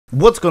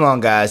What's going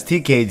on, guys?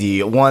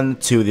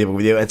 TKD1 the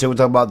video, and today we're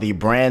talking about the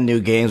brand new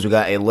games we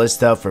got a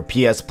list of for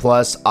PS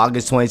Plus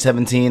August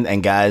 2017,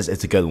 and guys,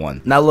 it's a good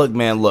one. Now look,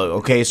 man, look,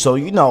 okay, so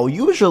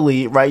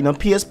usually, right,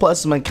 PS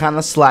Plus has been kind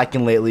of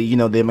slacking lately.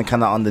 They've been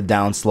kind of on the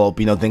down slope.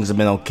 Things have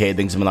been okay,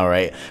 things have been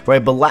alright,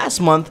 right? But last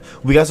month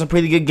we got some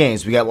pretty good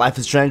games. We got Life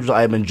is Strange, which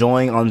I've been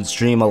enjoying on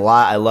stream a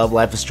lot. I love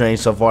Life is Strange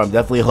so far. I'm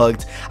definitely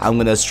hooked. I'm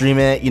gonna stream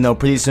it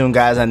pretty soon,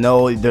 guys. I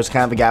know there's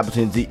kind of a gap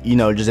between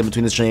just in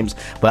between the streams,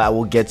 but I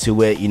will get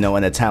to it in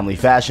a timely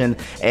fashion.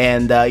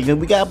 And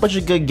we got a bunch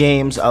of good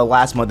games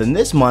last month, and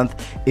this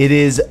month it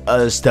is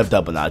stepped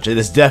up a notch. It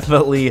is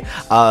definitely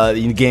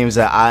games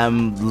that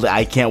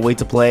I can't wait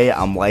to play.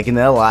 I'm liking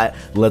it a lot.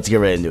 Let's get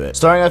right into it.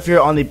 Starting off here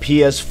on the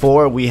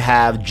PS4, we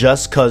have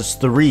Just Cause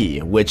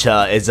 3, which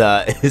is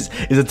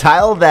a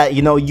title that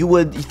you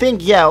would think,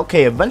 yeah,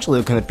 okay, eventually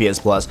it'll come to PS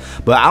Plus,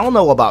 but I don't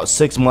know about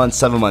 6 months,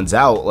 7 months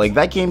out. Like,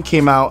 that game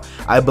came out,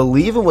 I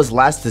believe it was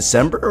last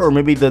December, or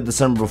maybe the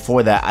December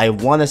before that. I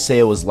want to say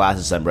it was last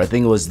December. I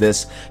think it was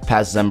this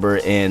past December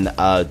in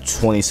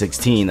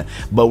 2016.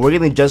 But we're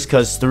getting Just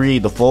Cause 3,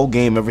 the full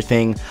game,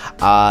 everything.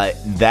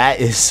 That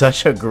is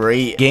such a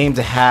great game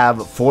to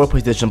have for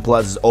PlayStation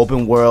Plus. It's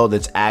open world,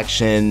 it's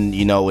action,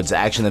 it's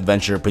action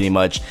adventure pretty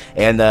much,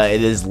 and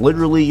it is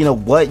literally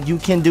what you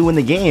can do in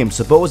the game.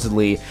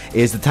 Supposedly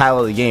is the title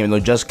of the game.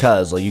 Just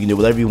Cause, like, you can do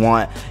whatever you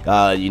want.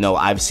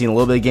 I've seen a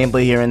little bit of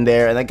gameplay here and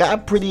there, and it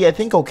got pretty, I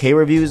think, okay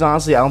reviews.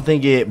 Honestly, I don't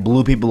think it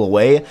blew people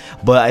away,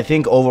 but I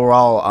think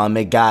overall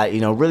it got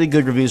really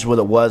good reviews for what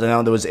it was. I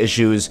know there was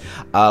issues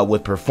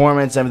with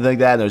performance and everything like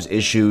that. There's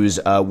issues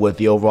with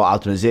the overall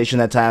optimization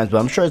at times, but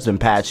I'm sure it's been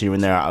patched here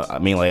and there. I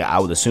mean, like, I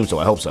would assume so.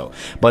 I hope so.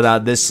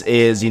 But this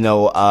is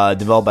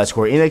developed by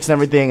Square Enix and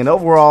everything, and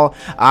overall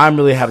I'm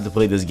really happy to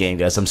play this game,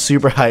 guys. I'm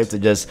super hyped to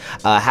just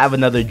have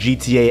another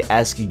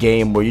GTA-esque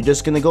game where you're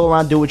just gonna go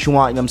around, do what you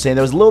want. You know what I'm saying?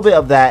 There was a little bit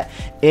of that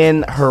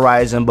in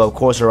Horizon, but of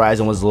course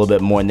Horizon was a little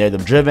bit more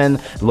narrative driven,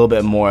 a little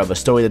bit more of a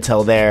story to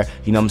tell there.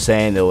 You know what I'm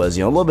saying? There was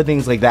a little bit of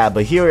things like that,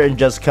 but here in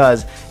Just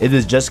Cause, it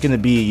is just gonna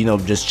be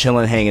just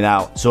chilling, hanging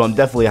out. So I'm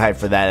definitely hyped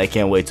for that. I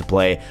can't wait to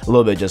play a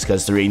little bit of Just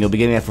Cause 3, and you'll be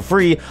getting it for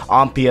free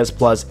on PS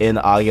Plus in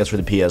August for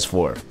the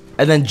PS4.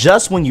 And then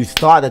just when you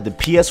thought that the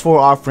PS4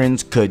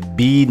 offerings could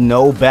be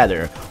no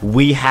better,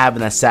 we have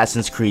an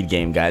Assassin's Creed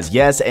game, guys.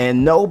 Yes,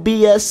 and no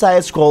BS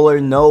side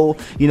scroller, no,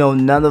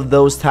 none of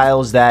those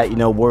titles that,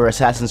 were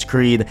Assassin's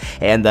Creed,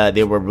 and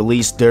they were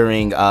released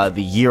during the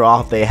year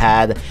off they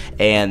had.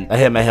 And I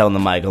hit my head on the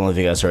mic, I don't know if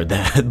you guys heard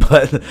that,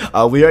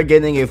 but we are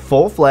getting a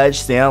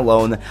full-fledged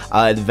standalone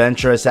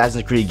adventure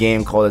Assassin's Creed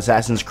game called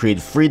Assassin's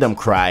Creed Freedom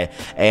Cry,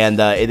 and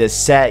it is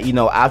set,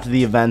 after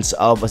the events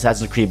of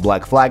Assassin's Creed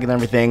Black Flag and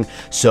everything.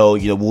 So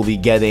we'll be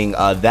getting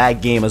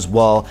that game as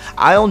well.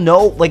 I don't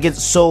know, like,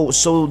 it's so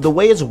the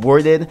way it's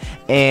worded,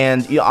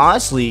 and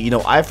honestly,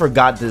 I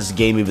forgot this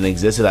game even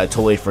existed. I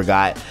totally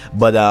forgot.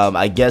 But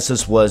I guess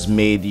this was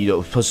made,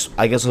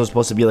 I guess it was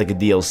supposed to be like a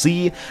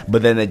DLC,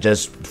 but then it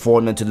just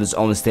formed into this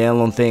own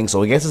standalone thing.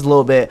 So I guess it's a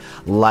little bit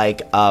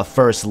like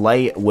First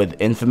Light with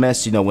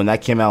Infamous, when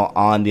that came out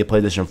on the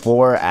PlayStation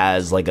 4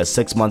 as like a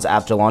 6 months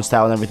after launch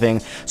title and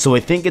everything. So I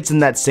think it's in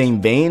that same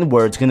vein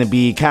where it's gonna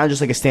be kind of just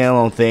like a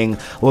standalone thing,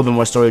 a little bit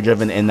more story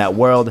driven in that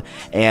world.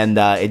 And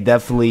it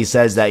definitely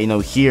says that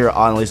here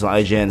on, at least on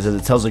IGN, it says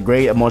it tells a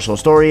great emotional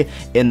story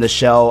in the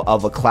shell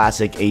of a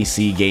classic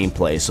AC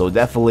gameplay. So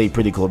definitely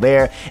pretty cool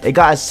there. It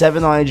got a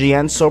 7 on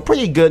IGN, so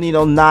pretty good.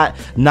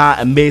 not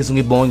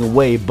amazingly blowing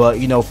away, but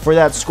for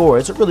that score,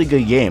 it's a really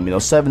good game.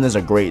 7 is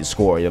a great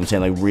score. You know what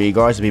I'm saying? Like,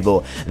 regardless of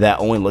people that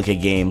only look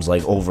at games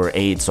like over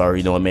 8s are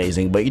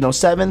amazing, but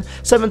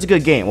 7's a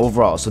good game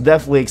overall. So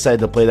definitely excited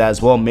to play that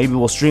as well. Maybe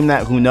we'll stream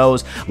that, who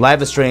knows.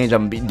 Life is Strange,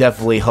 I'm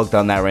definitely hooked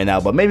on that right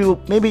now, but maybe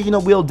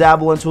we'll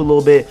dabble into a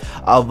little bit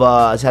of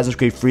Assassin's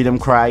Creed Freedom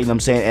Cry, you know what I'm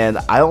saying? And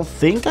I don't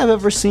think I've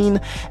ever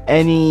seen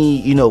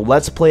any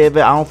let's play of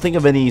it. I don't think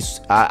I've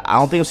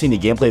seen the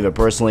gameplay of it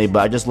personally, but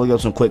I just looked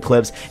up some quick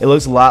clips. It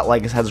looks a lot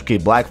like Assassin's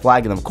Creed Black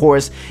Flag, and of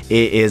course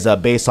it is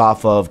based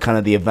off of kind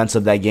of the events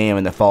of that game,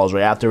 and it follows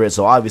right after it.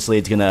 So obviously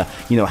it's gonna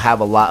have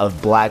a lot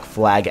of Black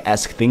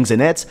Flag-esque things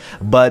in it,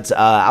 but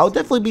I'll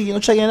definitely be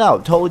checking it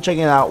out, totally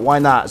checking it out. Why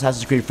not?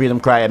 Assassin's Creed Freedom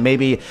Cry, and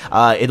maybe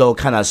it'll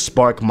kind of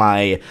spark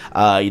my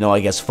I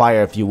guess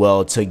fire, if you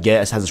will, to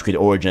get Assassin's Creed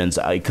Origins,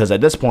 because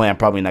at this point I'm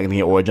probably not gonna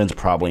get Origins,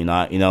 probably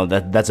not,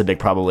 that's a big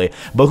probably,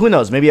 but who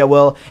knows, maybe I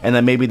will, and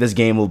then maybe this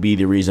game will be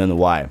the reason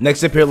why.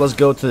 Next up here, let's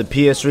go to the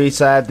PS3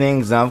 side of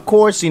things. Now, of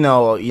course,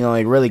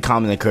 like, really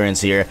common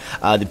occurrence here,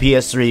 the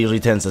PS3 usually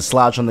tends to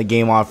slouch on the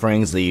game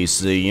offerings. They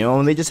used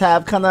to, they just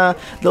have kind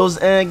of those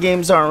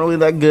games aren't really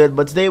that good,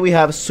 but today we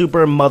have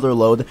Super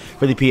Motherload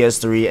for the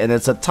PS3, and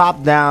it's a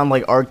top-down,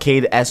 like,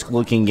 arcade-esque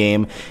looking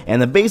game,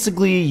 and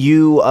basically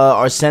you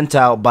are sent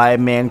out by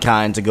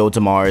mankind to go to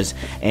Mars,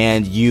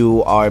 and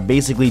you are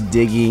basically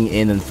digging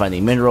in and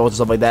finding minerals and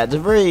stuff like that. It's a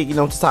very,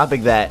 it's a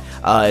topic that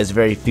is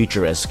very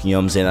futuristic. You know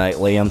what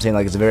I'm saying?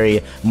 Like it's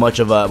very much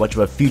of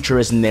a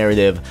futurist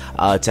narrative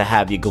to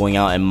have you going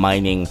out and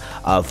mining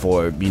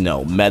for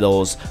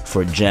metals,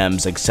 for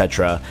gems,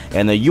 etc.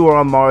 And you are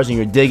on Mars and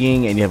you're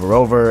digging, and you have a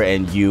rover,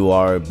 and you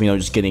are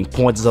just getting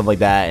points and stuff like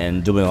that,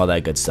 and doing all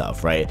that good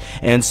stuff, right?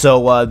 And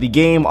so the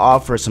game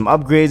offers some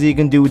upgrades that you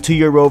can do to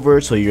your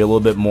rover, so you're a little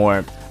bit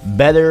more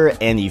better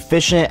and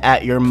efficient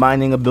at your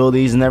mining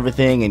abilities and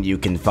everything, and you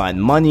can find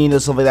money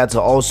and stuff like that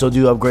to also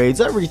do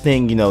upgrades,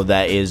 everything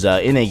that is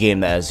in a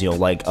game that is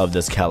like of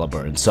this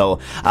caliber. And so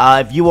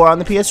if you are on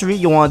the PS3,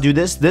 you want to do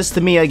this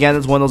to me, again,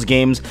 is one of those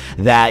games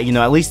that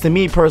at least to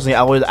me personally,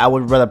 I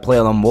would rather play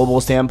on a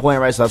mobile standpoint,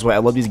 right? So that's why I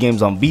love these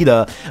games on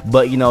Vita.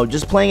 But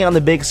just playing it on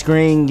the big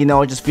screen,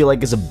 I just feel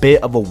like it's a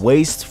bit of a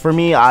waste for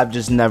me. I've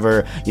just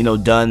never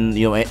done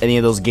any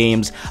of those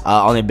games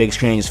on a big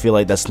screen. I just feel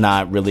like that's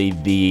not really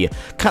the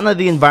kind of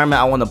the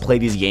environment I want to play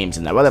these games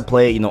in. I'd rather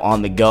play it,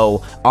 on the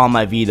go on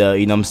my Vita,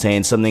 what I'm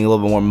saying, something a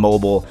little bit more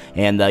mobile.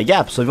 And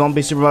yeah, so if you want to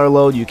be Super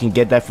Motherload, you can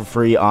get that for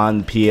free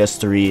on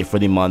PS3 for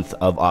the month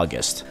of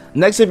August.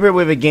 Next up here,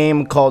 we have a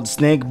game called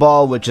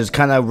Snakeball, which is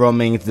kind of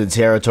roaming through the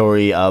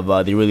territory of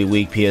the really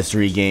weak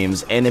PS3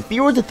 games. And if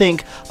you were to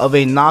think of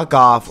a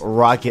knockoff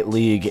Rocket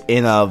League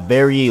in a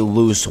very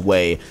loose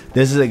way,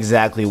 this is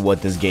exactly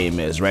what this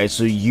game is, right?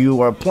 So you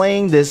are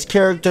playing this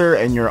character,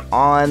 and you're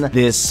on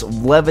this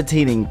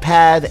levitating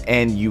pad,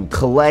 and you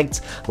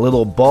collect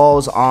little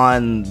balls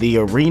on the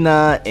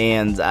arena,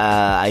 and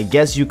I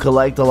guess you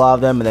collect a lot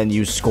of them, and then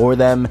you score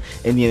them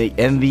in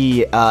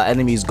the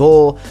enemy's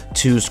goal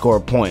to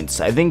score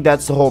points. I think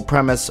that's the whole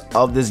premise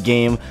of this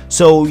game.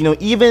 So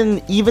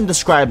even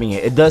describing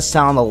it does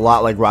sound a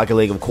lot like Rocket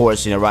League. Of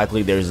course, Rocket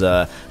League, there's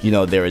a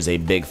there is a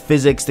big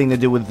physics thing to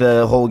do with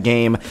the whole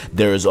game.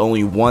 There's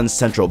only one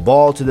central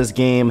ball to this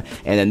game,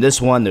 and in this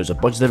one there's a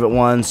bunch of different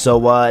ones.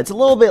 So it's a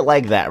little bit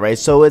like that, right?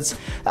 So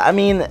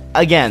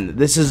again,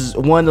 this is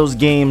one of those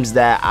games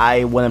that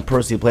I wouldn't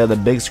personally play on the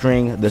big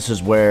screen. This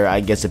is where I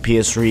guess the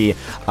PS3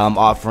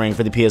 offering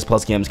for the PS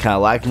Plus games kind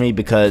of lacked me,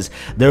 because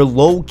they're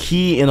low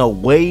key in a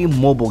way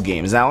mobile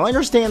games. Now I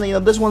understand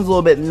that this one's a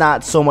little bit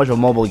not so much of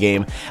a mobile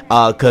game,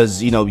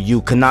 because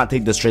you cannot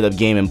take the straight up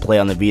game and play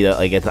on the Vita.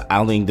 Like I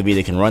don't think the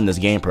Vita can run this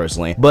game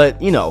personally,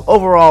 but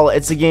overall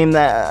it's a game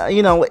that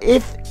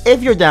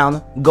if you're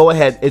down, go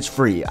ahead, it's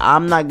free.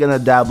 I'm not gonna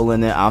dabble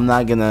in it. I'm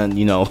not gonna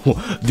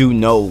do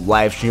no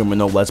live stream or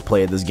no let's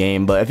play of this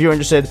game, but if you're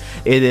interested,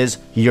 it is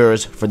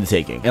yours for the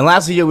taking. And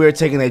lastly here, we are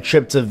taking a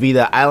trip to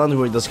Vita Island.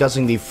 We're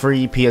discussing the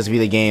free PS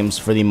Vita games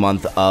for the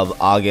month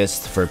of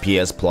August for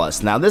PS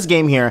Plus. Now this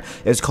game here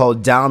is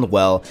called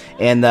Downwell,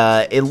 and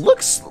it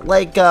looks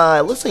like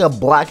a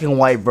black and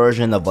white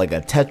version of like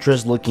a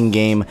Tetris looking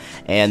game.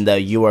 And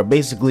you are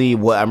basically,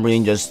 what I'm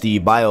reading just the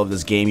bio of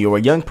this game, you are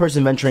a young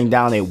person venturing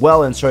down a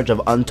well in search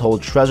of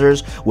untold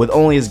treasures, with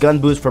only his gun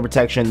boots for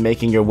protection,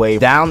 making your way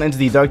down into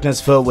the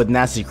darkness filled with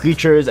nasty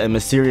creatures and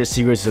mysterious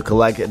secrets to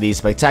collect the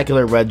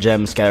spectacular red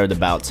gems scattered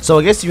about. So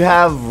I guess you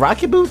have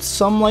rocket boots,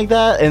 something like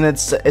that, and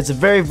it's a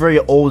very, very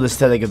old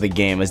aesthetic of the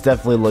game. It's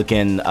definitely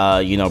looking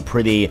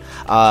pretty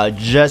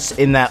just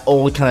in that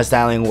old kind of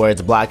styling where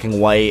it's black and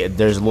white.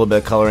 There's a little bit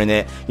of color in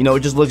it. It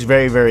just looks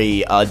very,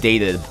 very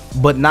dated,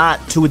 but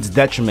not to its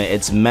detriment.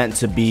 It's meant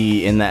to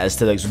be in that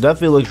aesthetic. So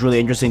definitely looks really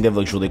interesting.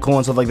 Definitely looks really cool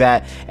and stuff like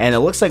that. And it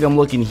looks like I'm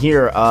looking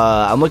here,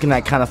 I'm looking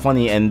at Kinda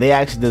Funny, and they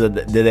actually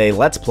did a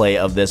let's play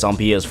of this on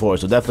PS4.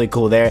 So definitely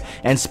cool there.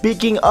 And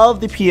speaking of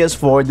the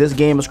PS4, this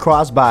game is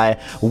cross-buy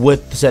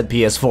with said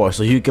PS4,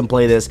 so you can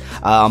play this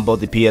on both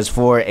the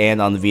PS4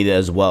 and on the Vita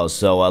as well.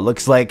 So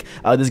looks like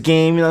this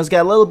game, it's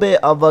got a little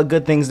bit of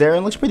good things there,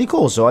 and looks pretty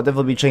cool. So I'll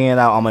definitely be checking it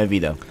out on my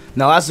Vita.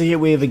 Now lastly here,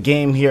 we have a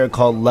game here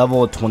called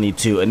Level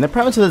 22, and the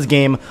premise of this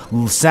game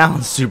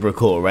sounds super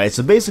cool, right?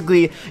 So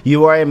basically,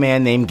 you are a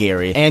man named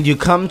Gary, and you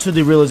come to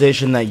the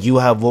realization that you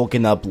have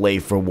woken up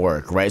late for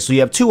work, right? So you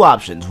have two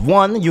options.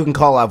 One, you can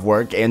call off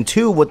work, and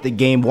two, what the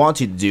game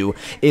wants you to do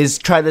is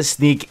try to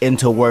sneak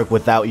into work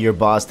without your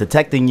boss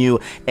detecting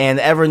you and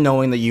ever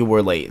knowing that you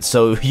were late.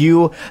 So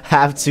you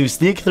have to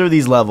sneak through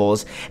these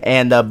levels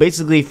and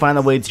basically find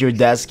a way to your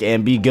desk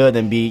and be good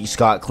and be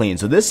scot clean.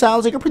 So this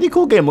sounds like a pretty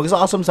cool game. Looks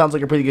awesome, sounds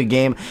like a pretty good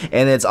game,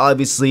 and it's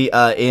obviously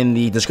in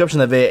the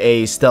description of it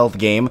a stealth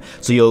game.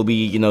 So you'll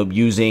be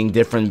using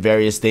different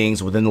various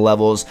things within the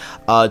levels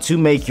to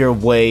make your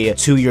way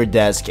to your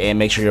desk and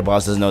make sure your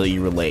boss doesn't know that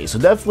you were late. So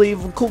definitely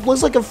cool.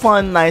 Looks like a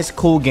fun, nice,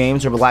 cool game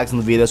to relax on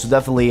the Vita. So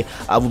definitely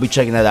we'll be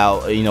checking that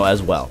out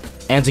as well.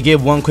 And to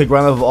give one quick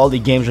roundup of all the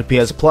games for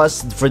PS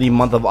Plus for the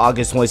month of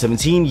August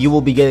 2017, you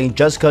will be getting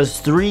Just Cause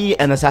 3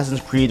 and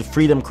Assassin's Creed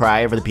Freedom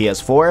Cry for the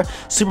PS4,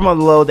 Super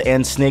Motherload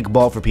and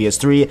Snakeball for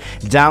PS3,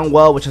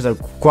 Downwell, which has a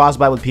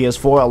cross-buy with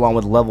PS4, along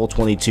with Level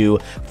 22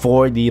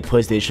 for the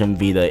PlayStation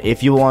Vita.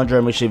 If you want to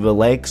enjoy, make sure you leave a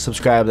like,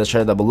 subscribe, that's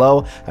right down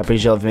below. I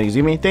appreciate all the things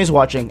you give me. Thanks for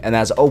watching, and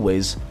as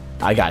always,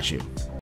 I got you.